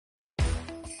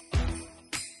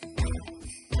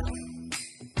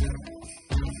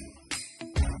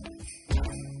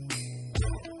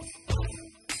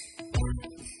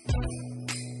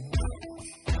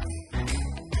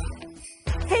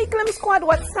Glam Squad,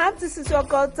 what's up? This is your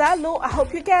girl Dalou. I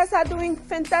hope you guys are doing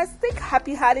fantastic.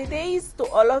 Happy holidays to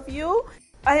all of you.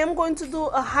 I am going to do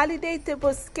a holiday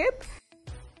table skip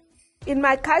in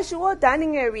my casual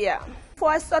dining area.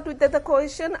 Before I start with the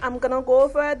decoration, I'm gonna go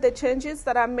over the changes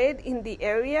that I made in the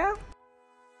area.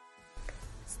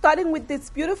 Starting with this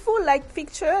beautiful light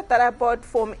fixture that I bought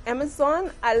from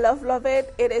Amazon. I love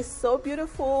it. It is so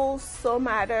beautiful, so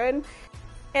modern,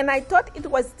 and I thought it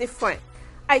was different.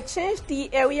 I changed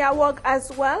the area work as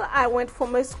well. I went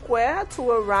from a square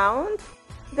to a round.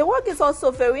 The work is also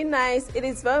very nice. It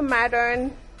is very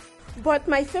modern, but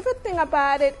my favorite thing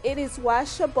about it, it is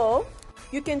washable.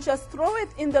 You can just throw it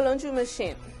in the laundry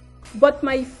machine. But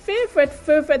my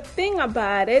favorite thing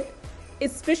about it,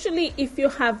 especially if you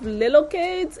have little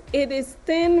kids, it is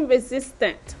stain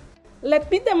resistant.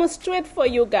 Let me demonstrate for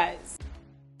you guys.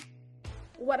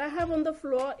 What I have on the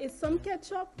floor is some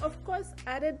ketchup, of course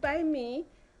added by me.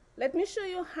 Let me show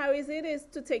you how easy it is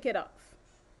to take it off.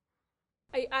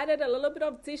 I added a little bit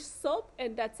of dish soap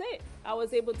and that's it. I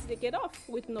was able to take it off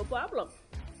with no problem.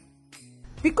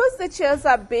 Because the chairs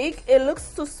are big, it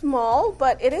looks too small,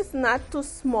 but it is not too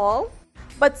small.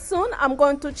 But soon I'm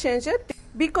going to change it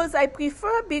because I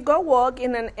prefer bigger work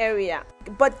in an area.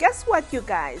 But guess what, you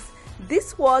guys?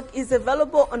 This work is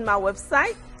available on my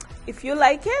website. If you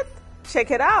like it,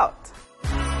 check it out.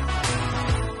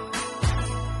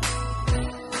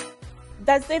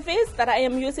 That's the vase that I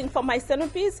am using for my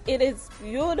centerpiece. It is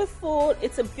beautiful.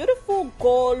 It's a beautiful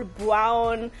gold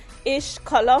brown-ish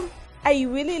color. I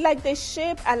really like the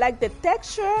shape. I like the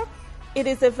texture. It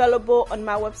is available on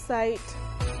my website.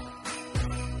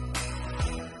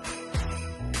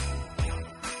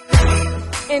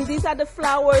 And these are the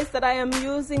flowers that I am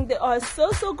using. They are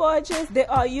so gorgeous. They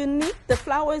are unique. The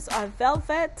flowers are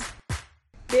velvet.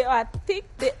 They are thick,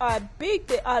 they are big,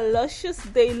 they are luscious,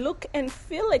 they look and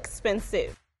feel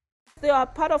expensive. They are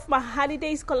part of my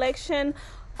holidays collection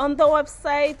on the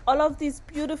website. All of these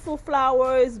beautiful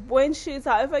flowers, branches,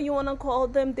 however you want to call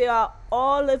them, they are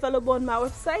all available on my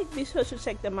website. Be sure to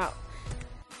check them out.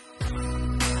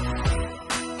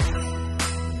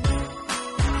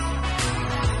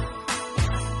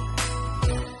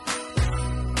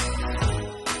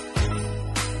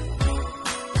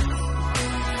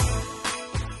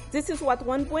 This is what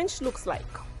one branch looks like.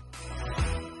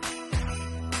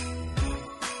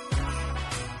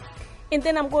 And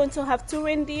then I'm going to have two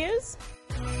reindeers.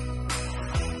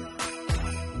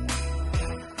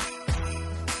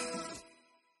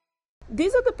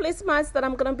 These are the placemats that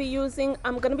I'm going to be using.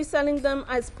 I'm going to be selling them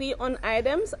as pre-owned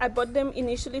items. I bought them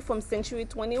initially from Century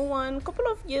 21 a couple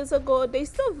of years ago. They're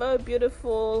still very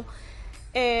beautiful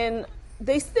and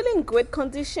they're still in great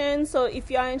condition. So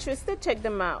if you are interested, check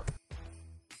them out.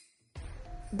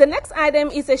 The next item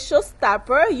is a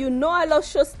showstopper. You know I love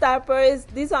showstoppers.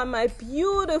 These are my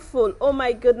beautiful, oh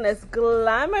my goodness,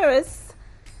 glamorous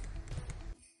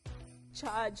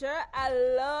charger. I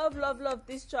love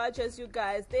these chargers, you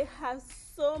guys. They have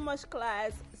so much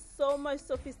class, so much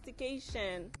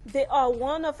sophistication. They are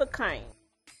one of a kind.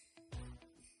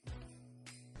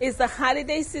 It's the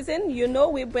holiday season. You know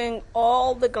we bring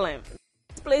all the glam.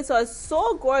 These plates are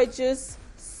so gorgeous.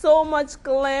 So much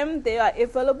glam. They are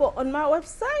available on my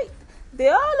website. They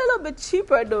are a little bit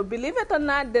cheaper though, believe it or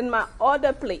not, than my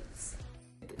other plates.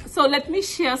 So let me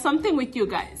share something with you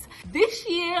guys. This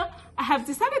year, I have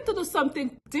decided to do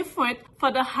something different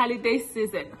for the holiday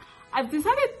season. I've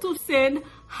decided to send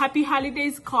happy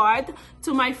holidays card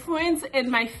to my friends and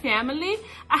my family.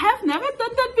 I have never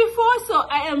done that before, so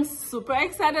I am super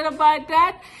excited about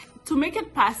that. To make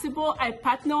it possible, I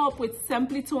partner up with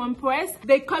Simply to Impress.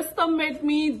 They custom made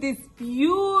me this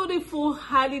beautiful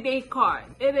holiday card.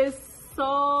 It is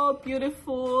so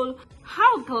beautiful.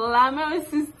 How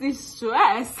glamorous is this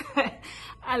dress?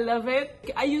 I love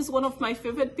it. I used one of my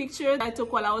favorite pictures I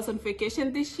took while I was on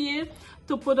vacation this year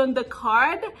to put on the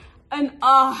card, and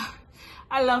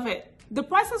I love it. The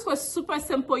process was super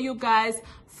simple, you guys.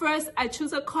 First, I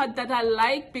choose a card that I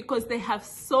like because they have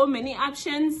so many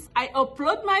options. I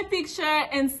upload my picture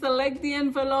and select the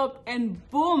envelope, and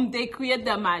boom, they create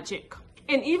the magic.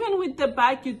 And even with the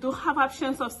back, you do have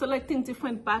options of selecting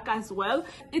different back as well.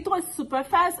 It was super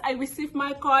fast. I received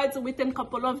my cards within a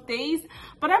couple of days,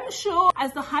 but I'm sure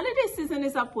as the holiday season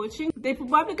is approaching, they're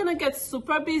probably gonna get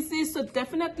super busy. So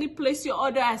definitely place your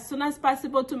order as soon as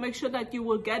possible to make sure that you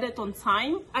will get it on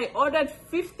time. I ordered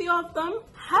 50 of them.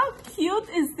 How cute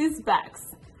is these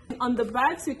bags? On the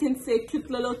bags, you can say cute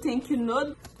little thank you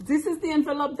note. This is the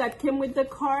envelope that came with the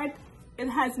card. It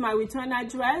has my return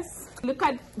address. Look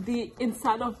at the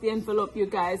inside of the envelope, you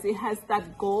guys. It has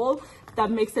that gold that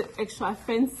makes it extra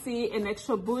fancy and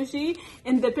extra bougie.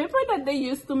 And the paper that they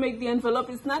use to make the envelope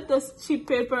is not just cheap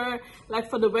paper like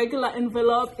for the regular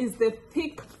envelope. It's the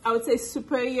thick, I would say,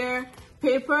 superior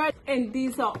paper. And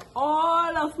these are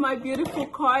all of my beautiful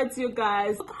cards, you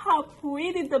guys. Look how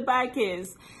pretty the back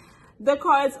is. The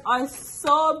cards are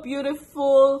so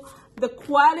beautiful. The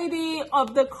quality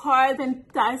of the card,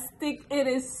 fantastic. It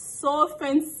is so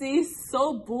fancy,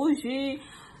 so bougie,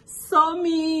 so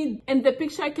me. And the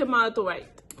picture came out right.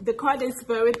 The card is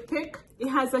very thick. It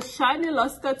has a shiny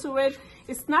luster to it.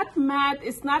 It's not matte,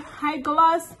 it's not high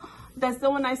gloss. That's the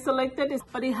one I selected,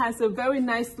 but it has a very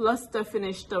nice luster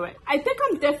finish to it. I think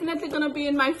I'm definitely going to be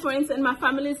in my friends and my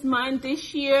family's mind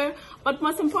this year, but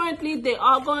most importantly, they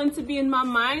are going to be in my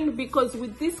mind, because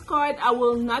with this card, I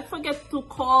will not forget to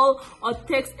call or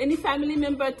text any family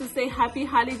member to say happy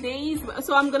holidays.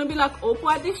 So I'm going to be like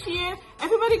Oprah this year.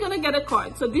 Everybody going to get a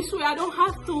card. So this way I don't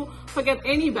have to forget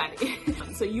anybody.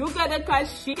 So you get a card,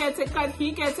 she gets a card,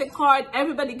 he gets a card,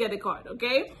 everybody get a card,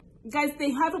 okay? Guys, they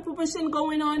have a promotion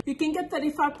going on. You can get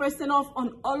 35% off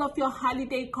on all of your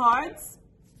holiday cards.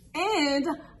 And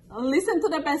listen to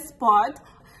the best part.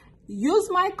 Use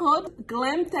my code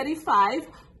GLAM35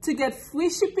 to get free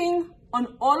shipping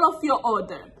on all of your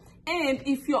order. And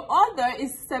if your order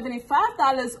is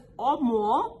 $75 or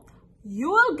more,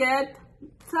 you will get,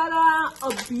 ta-da,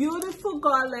 a beautiful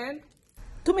garland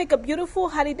to make a beautiful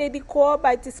holiday decor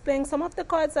by displaying some of the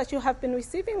cards that you have been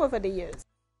receiving over the years.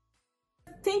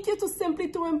 Thank you to Simply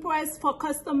to Impress for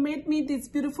custom made me these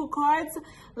beautiful cards.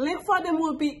 Link for them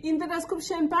will be in the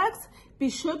description box. Be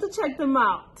sure to check them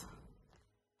out.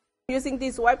 Using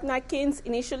these wipe napkins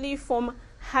initially from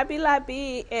Hobby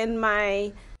Lobby, and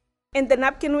the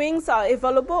napkin rings are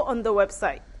available on the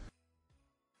website.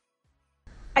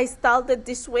 I styled it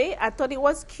this way. I thought it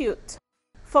was cute.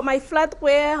 For my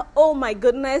flatware, oh my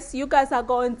goodness, you guys are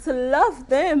going to love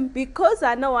them because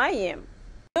I know I am.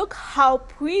 Look how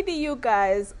pretty, you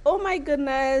guys. Oh my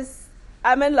goodness,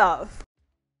 I'm in love.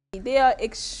 They are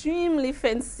extremely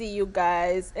fancy, you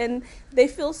guys, and they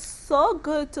feel so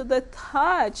good to the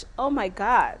touch. Oh my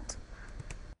God.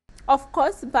 Of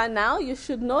course, by now you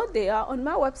should know they are on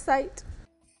my website.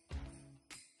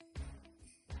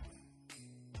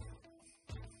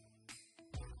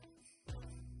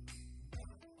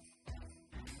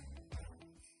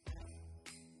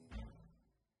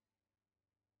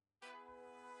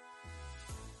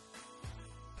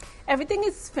 Everything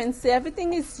is fancy,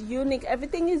 everything is unique,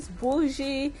 everything is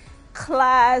bougie,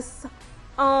 class.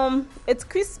 It's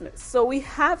Christmas, so we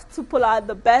have to pull out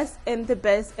the best, and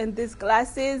these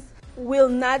glasses will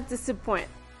not disappoint.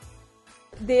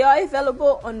 They are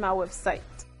available on my website,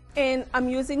 and I'm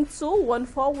using two, one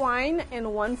for wine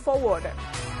and one for water.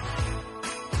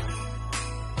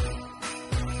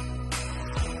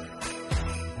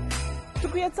 To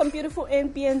create some beautiful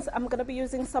ambience, I'm going to be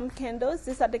using some candles.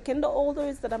 These are the candle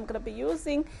holders that I'm going to be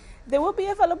using. They will be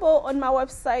available on my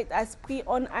website as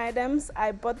pre-owned items.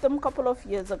 I bought them a couple of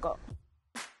years ago.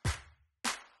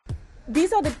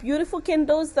 These are the beautiful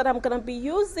candles that I'm going to be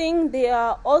using. They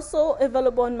are also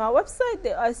available on my website.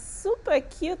 They are super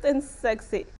cute and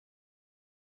sexy.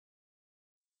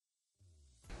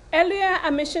 Earlier, I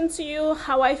mentioned to you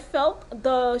how I felt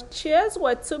the chairs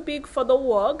were too big for the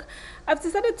wall. I've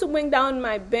decided to bring down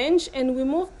my bench and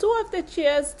remove two of the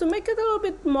chairs to make it a little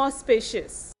bit more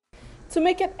spacious. To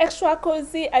make it extra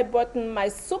cozy, I brought in my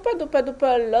super duper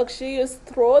duper luxurious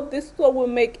throw. This throw will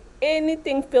make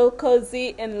anything feel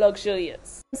cozy and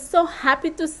luxurious. I'm so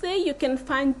happy to say you can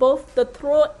find both the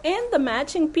throw and the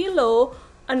matching pillow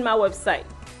on my website.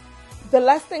 The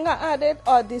last thing I added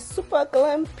are the Super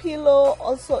Glam pillow,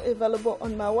 also available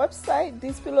on my website.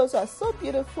 These pillows are so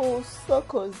beautiful, so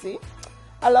cozy.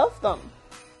 I love them.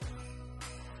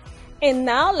 And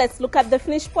now let's look at the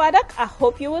finished product. I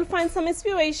hope you will find some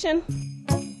inspiration.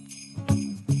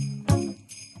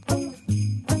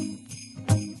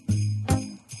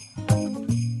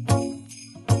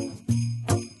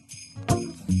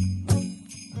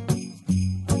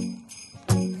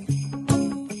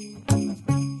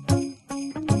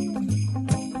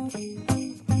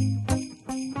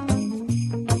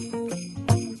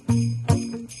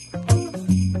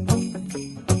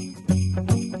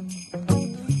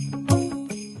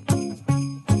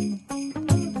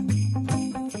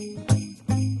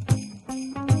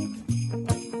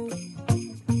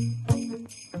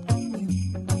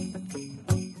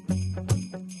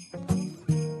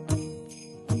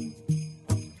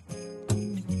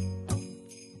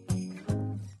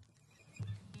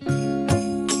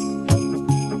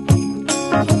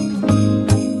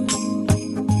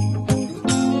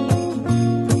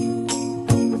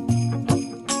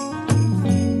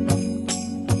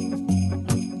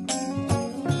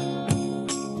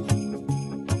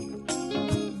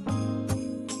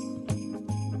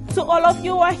 To all of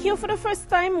you who are here for the first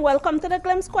time, welcome to the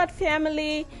Glam Squad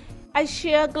family. I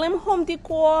share Glam home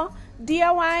decor,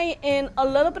 DIY, and a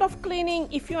little bit of cleaning.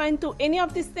 If you are into any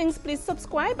of these things, please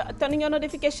subscribe, turn on your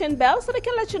notification bell so they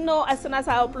can let you know as soon as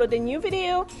I upload a new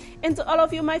video. And to all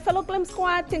of you, my fellow Glam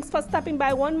Squad, thanks for stopping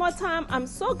by one more time. I'm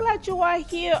so glad you are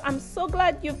here. I'm so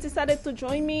glad you've decided to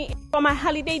join me for my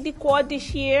holiday decor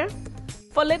this year.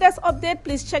 For latest update,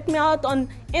 please check me out on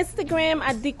Instagram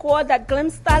at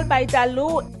decor.glamstyle by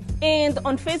Dalou, and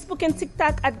on Facebook and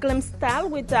TikTok at glamstyle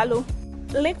with Dalou.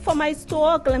 Link for my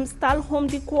store, Glam Style Home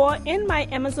Decor, and my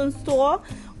Amazon store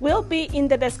will be in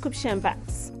the description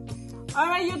box.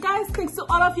 Alright you guys, thanks to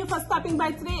all of you for stopping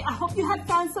by today. I hope you had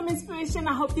found some inspiration.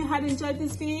 I hope you had enjoyed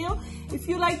this video. If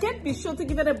you like it, be sure to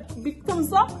give it a big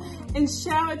thumbs up and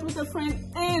share it with a friend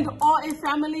and or a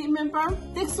family member.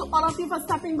 Thanks to all of you for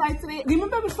stopping by today.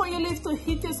 Remember before you leave to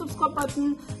hit your subscribe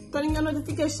button, turn on your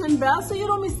notification bell so you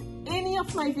don't miss any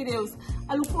of my videos.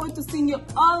 I look forward to seeing you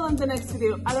all on the next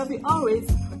video. I love you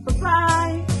always.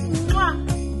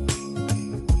 Bye-bye.